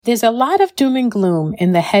There's a lot of doom and gloom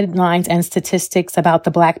in the headlines and statistics about the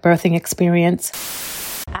Black birthing experience.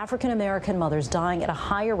 African American mothers dying at a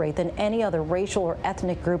higher rate than any other racial or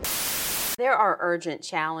ethnic group. There are urgent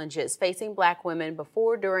challenges facing Black women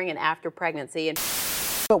before, during, and after pregnancy.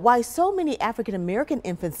 But why so many African American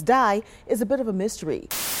infants die is a bit of a mystery.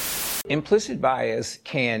 Implicit bias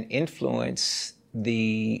can influence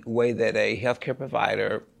the way that a healthcare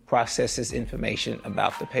provider processes information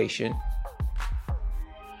about the patient.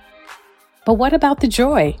 But what about the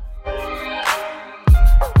joy?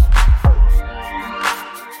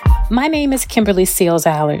 My name is Kimberly Seals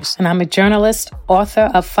Allers, and I'm a journalist, author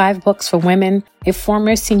of 5 books for women, a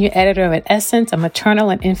former senior editor at Essence, a maternal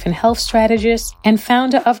and infant health strategist, and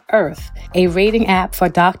founder of Earth, a rating app for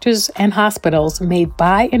doctors and hospitals made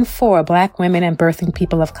by and for Black women and birthing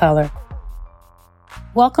people of color.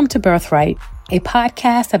 Welcome to Birthright, a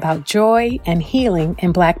podcast about joy and healing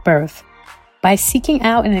in Black birth. By seeking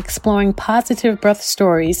out and exploring positive birth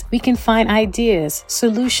stories, we can find ideas,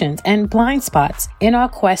 solutions, and blind spots in our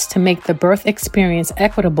quest to make the birth experience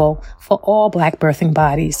equitable for all Black birthing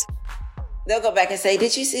bodies. They'll go back and say,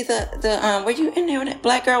 did you see were you in there when that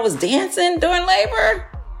Black girl was dancing during labor?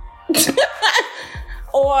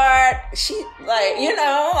 Or she,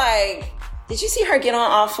 did you see her get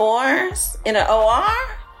on all fours in an OR?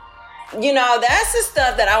 You know, that's the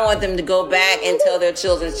stuff that I want them to go back and tell their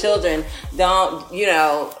children's children.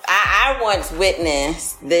 I once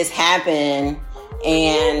witnessed this happen,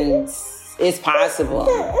 and it's possible.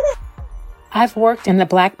 I've worked in the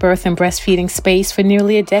Black birth and breastfeeding space for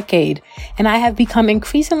nearly a decade, and I have become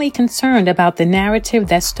increasingly concerned about the narrative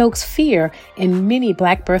that stokes fear in many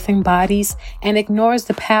Black birthing bodies and ignores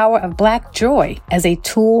the power of Black joy as a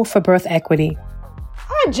tool for birth equity.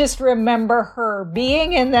 I just remember her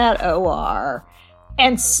being in that OR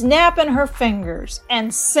and snapping her fingers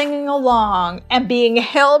and singing along and being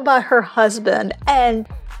held by her husband. And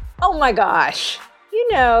oh my gosh,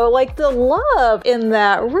 the love in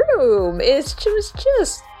that room it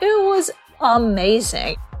was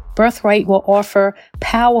amazing. Birthright will offer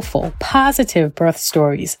powerful, positive birth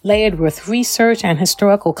stories layered with research and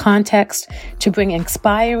historical context to bring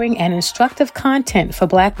inspiring and instructive content for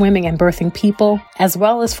Black women and birthing people, as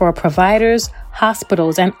well as for providers,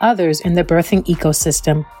 hospitals, and others in the birthing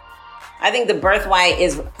ecosystem. I think the Birthright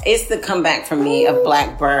is the comeback for me of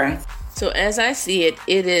Black birth. So as I see it,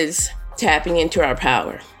 it is tapping into our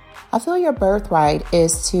power. I feel your birthright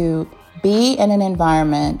is to be in an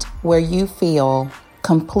environment where you feel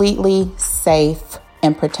completely safe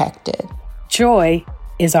and protected. Joy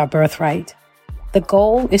is our birthright. The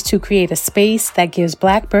goal is to create a space that gives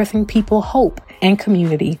Black birthing people hope and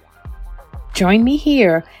community. Join me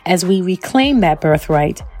here as we reclaim that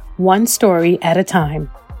birthright, one story at a time.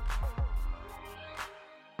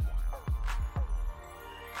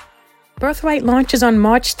 Birthright launches on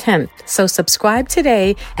March 10th, so subscribe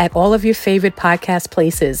today at all of your favorite podcast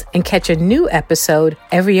places and catch a new episode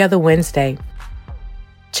every other Wednesday.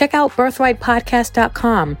 Check out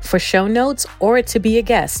birthrightpodcast.com for show notes or to be a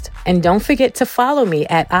guest. And don't forget to follow me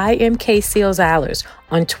at IMK Seals Allers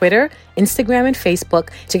on Twitter, Instagram, and Facebook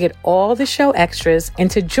to get all the show extras and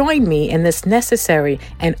to join me in this necessary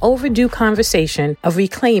and overdue conversation of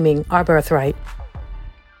reclaiming our birthright.